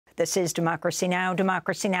This is Democracy Now!,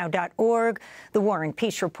 democracynow.org, the War and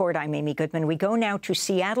Peace Report. I'm Amy Goodman. We go now to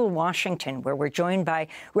Seattle, Washington, where we're joined by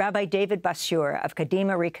Rabbi David Basior of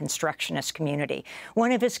Kadima Reconstructionist community.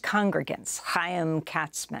 One of his congregants, Hayim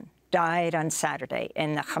Katsman, died on Saturday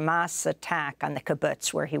in the Hamas attack on the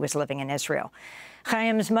kibbutz where he was living in Israel.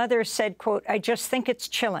 Hayim's mother said, quote, "I just think it's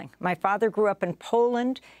chilling. My father grew up in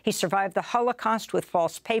Poland. He survived the Holocaust with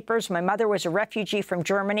false papers. My mother was a refugee from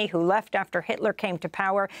Germany who left after Hitler came to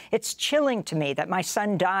power. It's chilling to me that my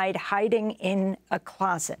son died hiding in a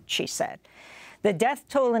closet," she said. The death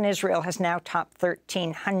toll in Israel has now topped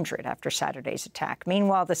 1,300 after Saturday's attack.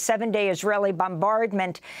 Meanwhile, the 7-day Israeli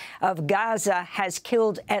bombardment of Gaza has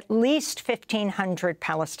killed at least 1,500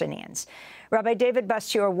 Palestinians. Rabbi David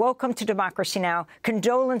Basior, welcome to Democracy Now!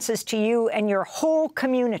 Condolences to you and your whole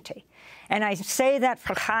community. And I say that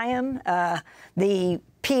for Hayim, the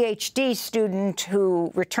PhD student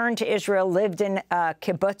who returned to Israel, lived in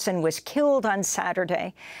kibbutz and was killed on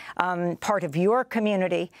Saturday, part of your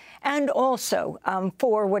community, and also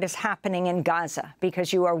for what is happening in Gaza,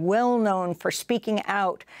 because you are well known for speaking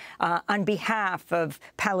out on behalf of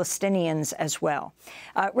Palestinians as well.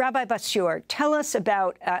 Rabbi Basior, tell us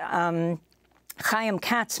about Hayim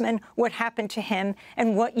Katsman, what happened to him,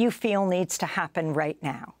 and what you feel needs to happen right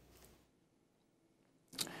now.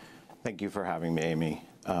 Thank you for having me, Amy,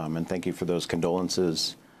 and thank you for those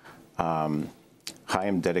condolences.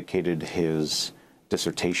 Hayim dedicated his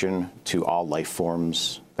dissertation to all life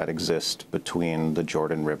forms that exist between the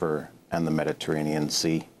Jordan River and the Mediterranean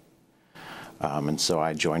Sea. And so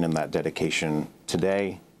I join in that dedication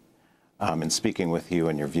today in speaking with you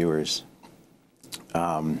and your viewers.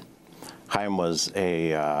 Hayim was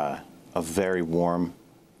a very warm,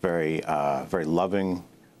 very loving,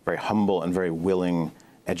 very humble, and very willing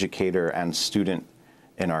educator and student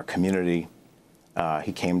in our community.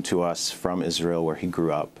 He came to us from Israel, where he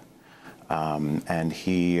grew up, and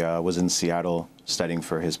he was in Seattle studying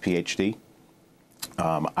for his PhD.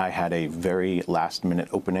 I had a very last-minute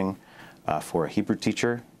opening for a Hebrew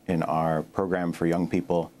teacher in our program for young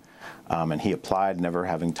people, and he applied, never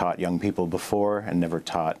having taught young people before, and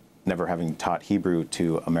never having taught Hebrew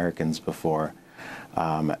to Americans before,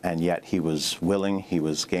 and yet he was willing, he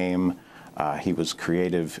was game, he was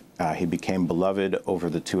creative. He became beloved over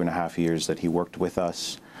the 2.5 years that he worked with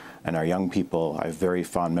us and our young people. I have very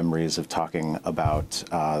fond memories of talking about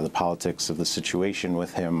the politics of the situation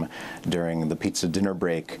with him during the pizza dinner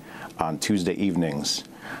break on Tuesday evenings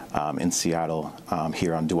in Seattle,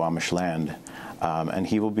 here on Duwamish land, and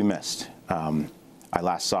he will be missed. I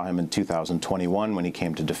last saw him in 2021 when he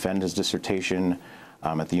came to defend his dissertation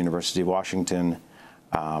at the University of Washington,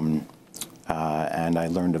 and I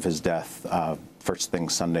learned of his death first thing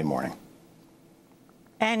Sunday morning.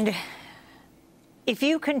 And if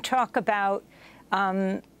you can talk about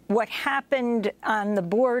what happened on the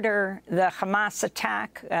border, the Hamas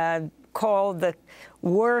attack, called the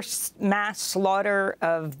worst mass slaughter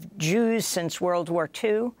of Jews since World War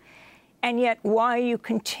II, and yet why you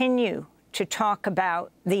continue to talk about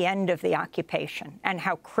the end of the occupation and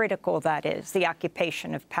how critical that is, the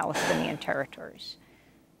occupation of Palestinian territories.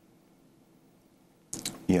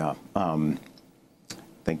 Yeah.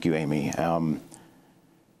 Thank you, Amy.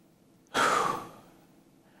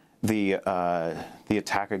 The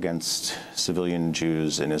attack against civilian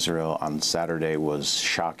Jews in Israel on Saturday was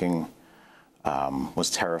shocking, was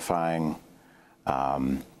terrifying,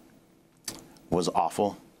 was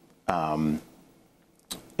awful.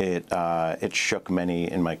 It shook many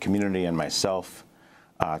in my community and myself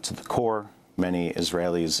to the core. Many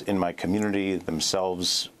Israelis in my community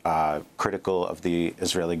themselves critical of the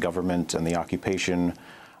Israeli government and the occupation,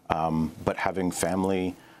 but having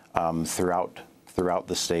family throughout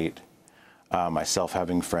the state, myself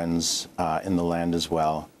having friends in the land as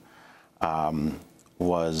well,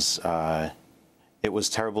 it was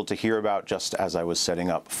terrible to hear about, just as I was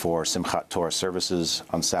setting up for Simchat Torah services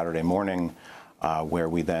on Saturday morning, where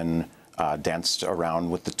we then danced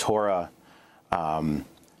around with the Torah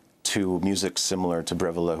to music similar to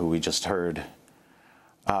Brevela, who we just heard.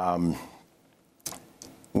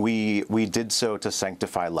 We did so to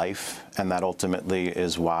sanctify life, and that ultimately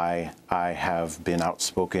is why I have been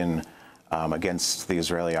outspoken against the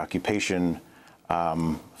Israeli occupation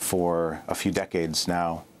for a few decades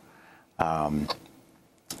now.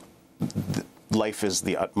 Life is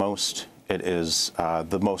the utmost. It is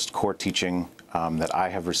the most core teaching that I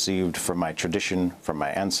have received from my tradition, from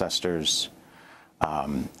my ancestors.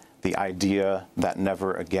 The idea that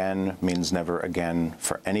never again means never again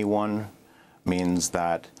for anyone means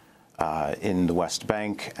that in the West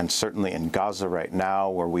Bank, and certainly in Gaza right now,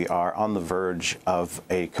 where we are on the verge of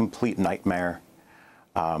a complete nightmare,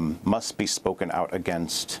 must be spoken out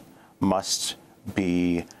against, must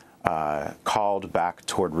be called back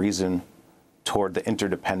toward reason, toward the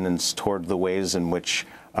interdependence, toward the ways in which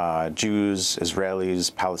Jews,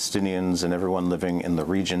 Israelis, Palestinians, and everyone living in the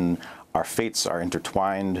region, our fates are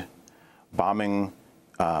intertwined. Bombing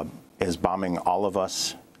is bombing all of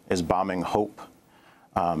us, is bombing hope,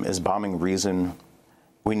 is bombing reason.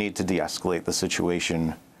 We need to de-escalate the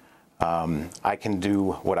situation. I can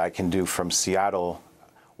do what I can do from Seattle.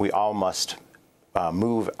 We all must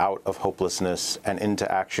move out of hopelessness and into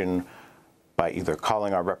action by either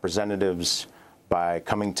calling our representatives, by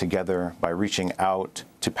coming together, by reaching out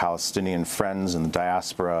to Palestinian friends in the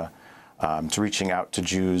diaspora, to reaching out to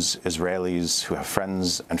Jews, Israelis who have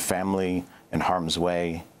friends and family in harm's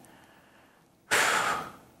way.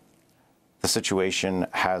 The situation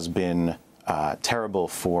has been terrible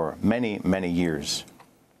for many, many years.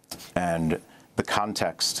 And the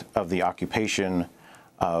context of the occupation,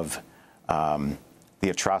 of the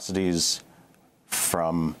atrocities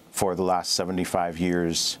for the last 75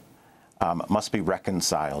 years must be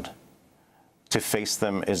reconciled. To face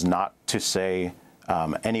them is not to say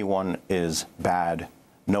anyone is bad,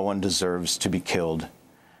 no one deserves to be killed,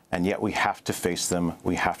 and yet we have to face them,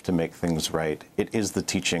 we have to make things right. It is the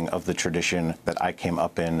teaching of the tradition that I came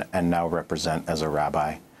up in and now represent as a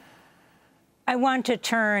rabbi. I want to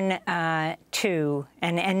turn to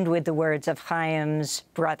and end with the words of Hayim's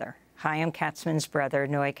brother, Hayim Katsman's brother,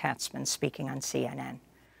 Noy Katsman, speaking on CNN.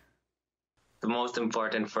 The most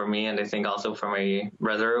important for me, and I think also for my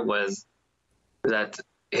brother, was that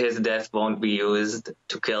his death won't be used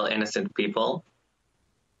to kill innocent people.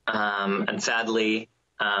 And sadly,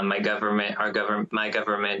 my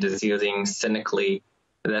government is using cynically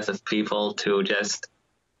the death of people to just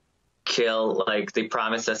kill. Like, they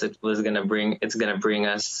promised us it's gonna bring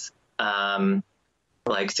us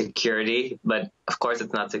like security, but of course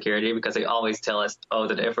it's not security, because they always tell us, oh,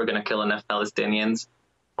 that if we're gonna kill enough Palestinians,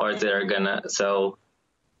 or so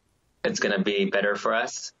it's gonna be better for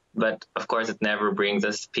us. But of course it never brings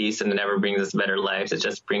us peace, and it never brings us better lives. It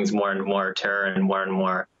just brings more and more terror and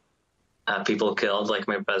more people killed, like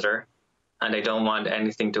my brother. And I don't want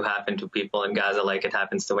anything to happen to people in Gaza like it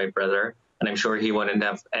happens to my brother. And I'm sure he wouldn't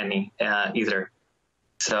have any either.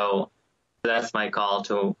 So that's my call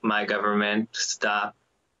to my government: to stop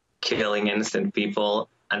killing innocent people.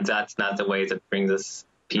 And that's not the way that brings us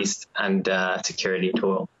peace and security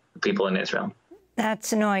to people in Israel.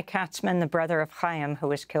 That's Noy Katsman, the brother of Hayim, who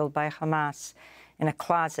was killed by Hamas in a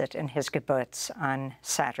closet in his kibbutz on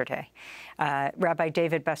Saturday. Rabbi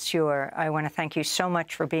David Basior, I want to thank you so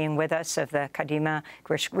much for being with us, of the Kadima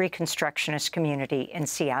Reconstructionist community in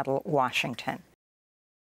Seattle, Washington.